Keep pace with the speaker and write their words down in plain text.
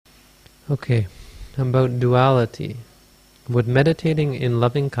Okay, about duality. Would meditating in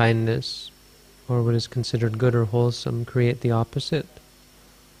loving kindness, or what is considered good or wholesome, create the opposite?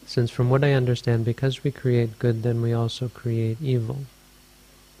 Since from what I understand, because we create good, then we also create evil.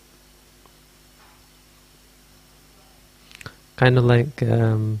 Kind of like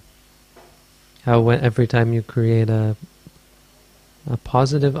how every time you create a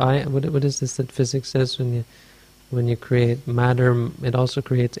positive ion, what is this that physics says when you create matter, it also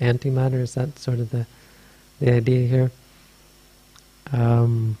creates antimatter? Is that sort of the idea here?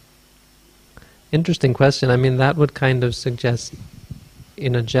 Interesting question. I mean, that would kind of suggest,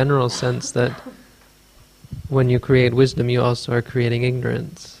 in a general sense, that when you create wisdom, you also are creating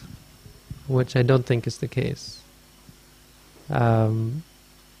ignorance, which I don't think is the case.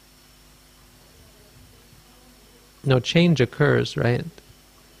 No, change occurs, right?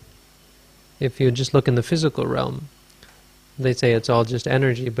 If you just look in the physical realm, they say it's all just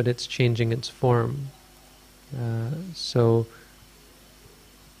energy, but it's changing its form. So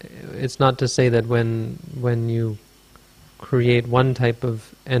it's not to say that when you create one type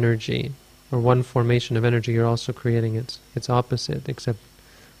of energy or one formation of energy, you're also creating its opposite, except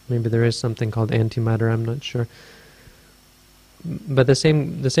maybe there is something called antimatter, I'm not sure. But the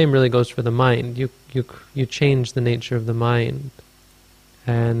same really goes for the mind. You change the nature of the mind,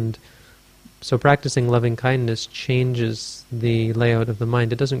 and so practicing loving kindness changes the layout of the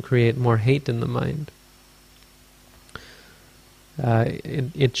mind. It doesn't create more hate in the mind.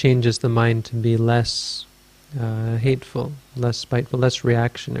 It changes the mind to be less hateful, less spiteful, less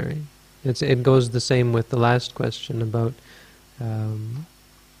reactionary. It goes the same with the last question about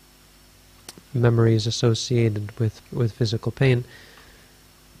memories associated with physical pain.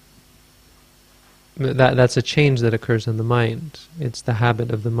 That's a change that occurs in the mind. It's the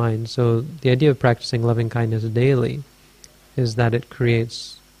habit of the mind. So the idea of practicing loving kindness daily is that it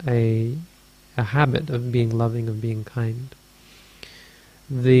creates a habit of being loving, of being kind.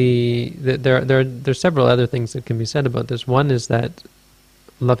 There are several other things that can be said about this. One is that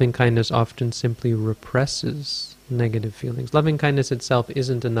loving kindness often simply represses negative feelings. Loving kindness itself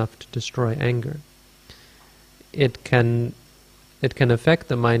isn't enough to destroy anger. It can affect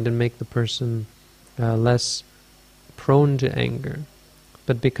the mind and make the person less prone to anger.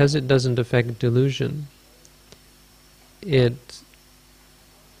 But because it doesn't affect delusion, the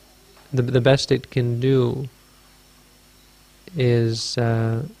best it can do is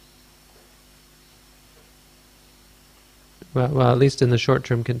well, at least in the short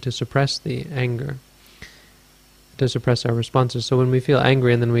term, to suppress the anger, to suppress our responses. So when we feel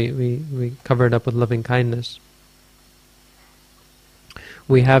angry and then we cover it up with loving kindness,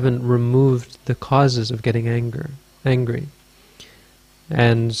 we haven't removed the causes of getting angry.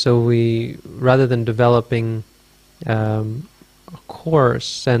 And so we, rather than developing a core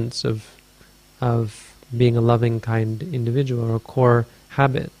sense of being a loving, kind individual, or a core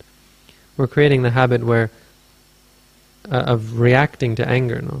habit, we're creating the habit of reacting to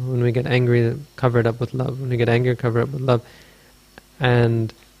anger. No? When we get angry, cover it up with love. When we get angry, cover it up with love.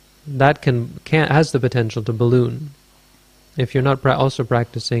 And that has the potential to balloon. If you're not also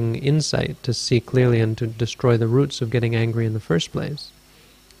practicing insight to see clearly and to destroy the roots of getting angry in the first place,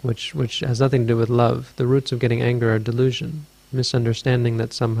 which has nothing to do with love. The roots of getting anger are delusion, misunderstanding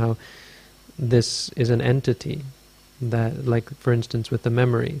that somehow this is an entity, that, like for instance with the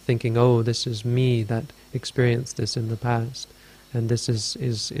memory, thinking, oh, this is me that experienced this in the past, and this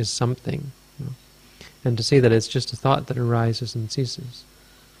is something. You know? And to see that it's just a thought that arises and ceases.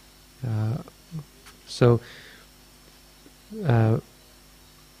 So the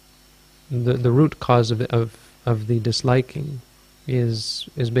root cause of the disliking is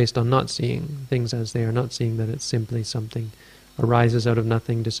based on not seeing things as they are, not seeing that it's simply something arises out of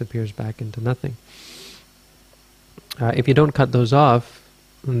nothing, disappears back into nothing. If you don't cut those off,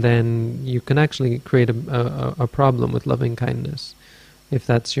 then you can actually create a problem with loving kindness, if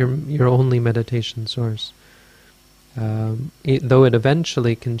that's your only meditation source. Though it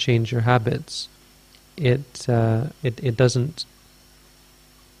eventually can change your habits, it doesn't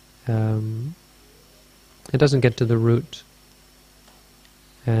get to the root.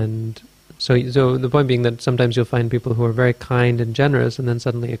 And so the point being that sometimes you'll find people who are very kind and generous and then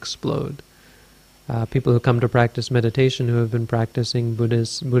suddenly explode. People who come to practice meditation, who have been practicing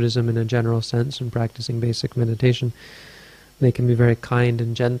Buddhism in a general sense and practicing basic meditation, they can be very kind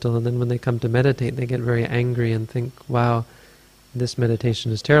and gentle, and then when they come to meditate, they get very angry and think, wow, this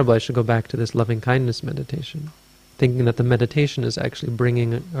meditation is terrible, I should go back to this loving kindness meditation, thinking that the meditation is actually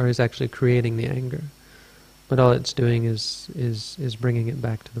is creating the anger. But all it's doing is bringing it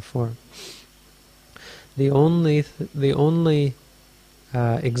back to the fore. The only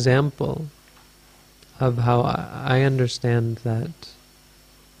example of how I understand that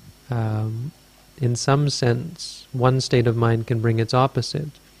in some sense one state of mind can bring its opposite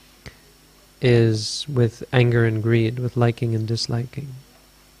is with anger and greed, with liking and disliking.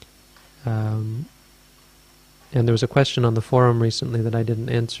 And there was a question on the forum recently that I didn't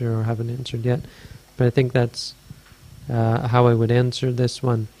answer or haven't answered yet, but I think that's how I would answer this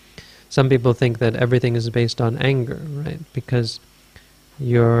one. Some people think that everything is based on anger, right? Because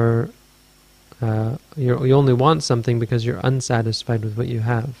you only want something because you're unsatisfied with what you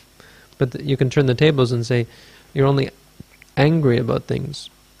have. But you can turn the tables and say you're only angry about things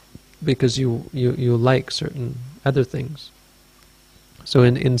because you like certain other things. So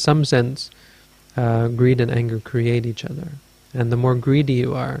in some sense, greed and anger create each other. And the more greedy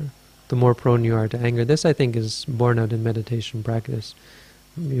you are, the more prone you are to anger. This, I think, is borne out in meditation practice.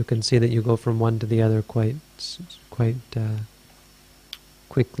 You can see that you go from one to the other quite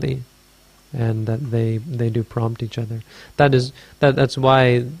quickly, and that they do prompt each other. That's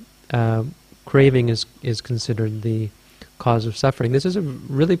why craving is considered the cause of suffering. This is a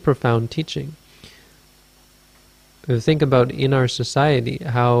really profound teaching. Think about in our society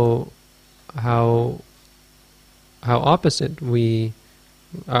how opposite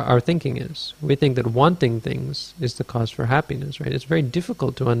our thinking is. We think that wanting things is the cause for happiness, right? It's very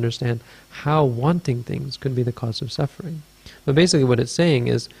difficult to understand how wanting things could be the cause of suffering. But basically what it's saying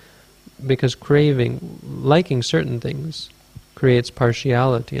is, because craving, liking certain things, creates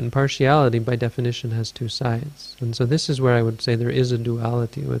partiality, and partiality by definition has two sides. And so this is where I would say there is a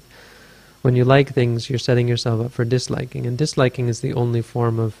duality with, when you like things, you're setting yourself up for disliking, and disliking is the only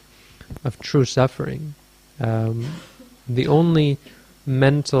form of true suffering. The only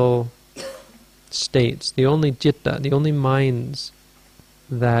mental states, the only citta, the only minds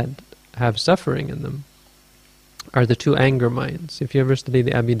that have suffering in them are the two anger minds. If you ever study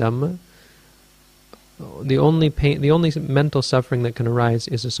the Abhidhamma, the only pain, the only mental suffering that can arise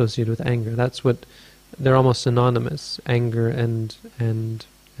is associated with anger. That's what they're almost synonymous: anger and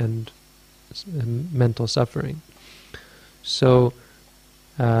mental suffering. So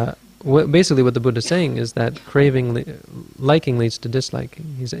basically what the Buddha is saying is that liking leads to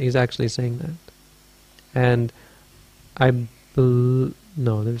disliking. He's actually saying that. And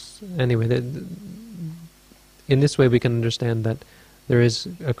in this way we can understand that there is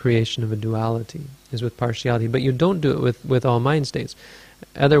a creation of a duality, is with partiality. But you don't do it with all mind states.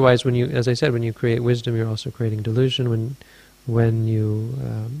 Otherwise, as I said, when you create wisdom, you're also creating delusion. When you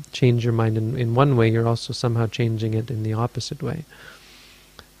change your mind in one way, you're also somehow changing it in the opposite way.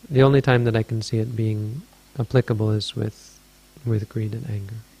 The only time that I can see it being applicable is with greed and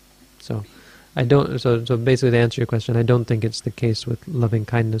anger. So I don't. So basically, to answer your question, I don't think it's the case with loving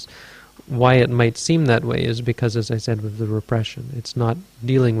kindness. Why it might seem that way is because, as I said, with the repression, it's not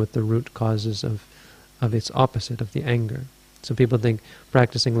dealing with the root causes of its opposite, of the anger. So people think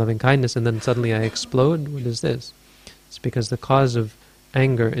practicing loving kindness and then suddenly I explode. What is this? It's because the cause of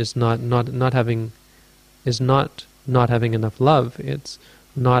anger is not having enough love. It's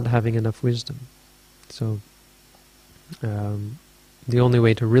not having enough wisdom. So the only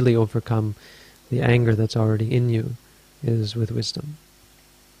way to really overcome the anger that's already in you is with wisdom.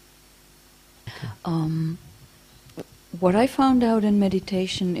 Okay. What I found out in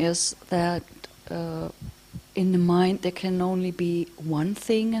meditation is that in the mind there can only be one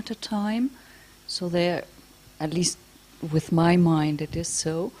thing at a time. So there, at least with my mind it is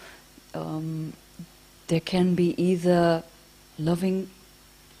so, there can be either loving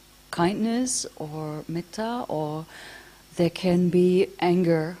kindness or metta, or there can be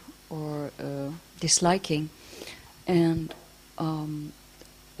anger or disliking. And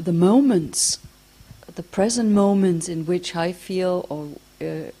the moments, the present moments in which I feel or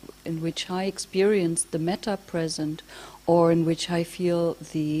in which I experience the metta present, or in which I feel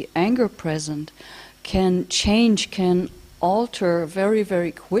the anger present, can change, can alter very,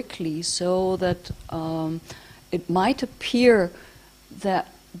 very quickly, so that it might appear that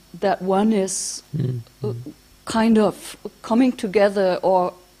one is kind of coming together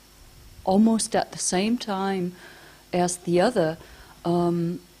or almost at the same time as the other.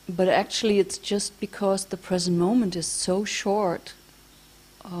 But actually it's just because the present moment is so short,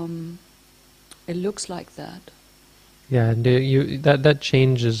 it looks like that. Yeah, and that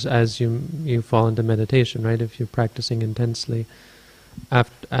changes as you fall into meditation, right? If you're practicing intensively,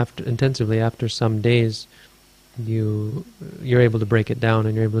 after some days, you're able to break it down,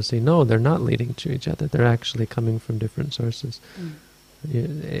 and you're able to say, no, they're not leading to each other. They're actually coming from different sources.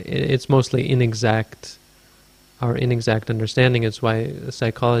 It's mostly our inexact understanding. It's why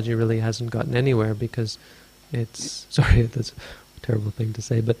psychology really hasn't gotten anywhere, because it's terrible thing to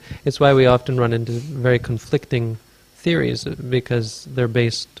say, but it's why we often run into very conflicting theories, because they're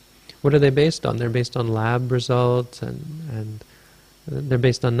based. What are they based on? They're based on lab results, and they're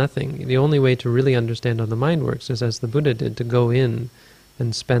based on nothing. The only way to really understand how the mind works is, as the Buddha did, to go in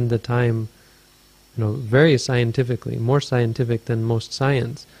and spend the time, very scientifically, more scientific than most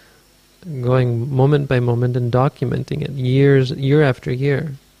science, going moment by moment and documenting it year after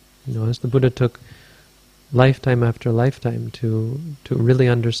year. As the Buddha took lifetime after lifetime to really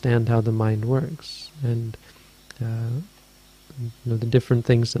understand how the mind works, and the different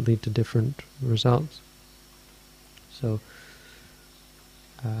things that lead to different results. So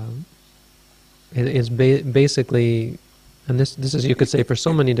it is basically, and this is, you could say, for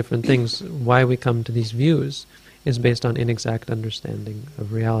so many different things, why we come to these views is based on inexact understanding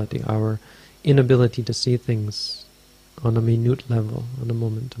of reality, our inability to see things on a minute level, on a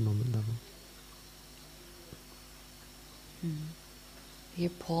moment-to-moment level. Here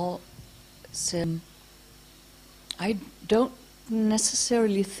Paul said, I don't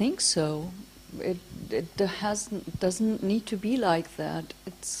necessarily think so. It doesn't need to be like that.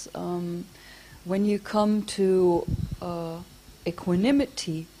 It's when you come to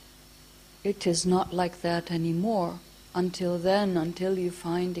equanimity, it is not like that anymore. Until then, until you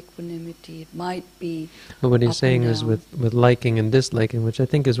find equanimity, it might be. But what he's saying is with liking and disliking, which I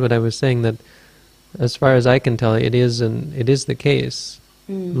think is what I was saying, that as far as I can tell, it is the case.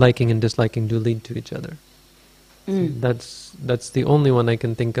 Liking and disliking do lead to each other. That's the only one I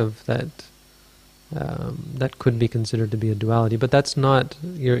can think of that that could be considered to be a duality. But that's not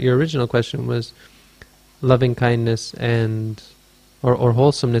your original question was loving kindness and or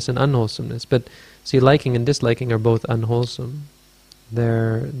wholesomeness and unwholesomeness. But see, liking and disliking are both unwholesome.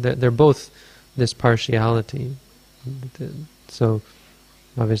 They're both this partiality. So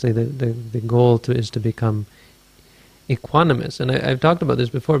obviously the goal is to become equanimous. And I've talked about this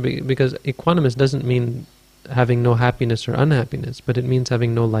before, because equanimous doesn't mean having no happiness or unhappiness, but it means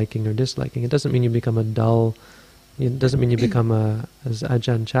having no liking or disliking. It doesn't mean you become a dull, it doesn't mean you become as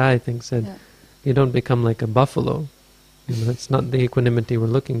Ajahn Chah, I think, said, you don't become like a buffalo. That's not the equanimity we're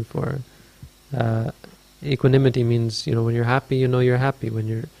looking for. Equanimity means, when you're happy, you're happy. When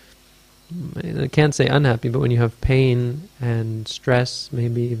you're, I can't say unhappy, but when you have pain and stress,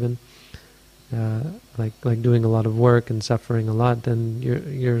 maybe even, like doing a lot of work and suffering a lot, then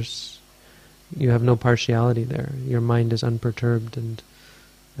you have no partiality there. Your mind is unperturbed and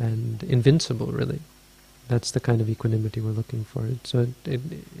invincible, really. That's the kind of equanimity we're looking for. So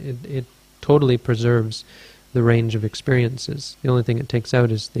it totally preserves the range of experiences. The only thing it takes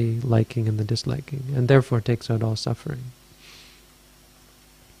out is the liking and the disliking, and therefore takes out all suffering.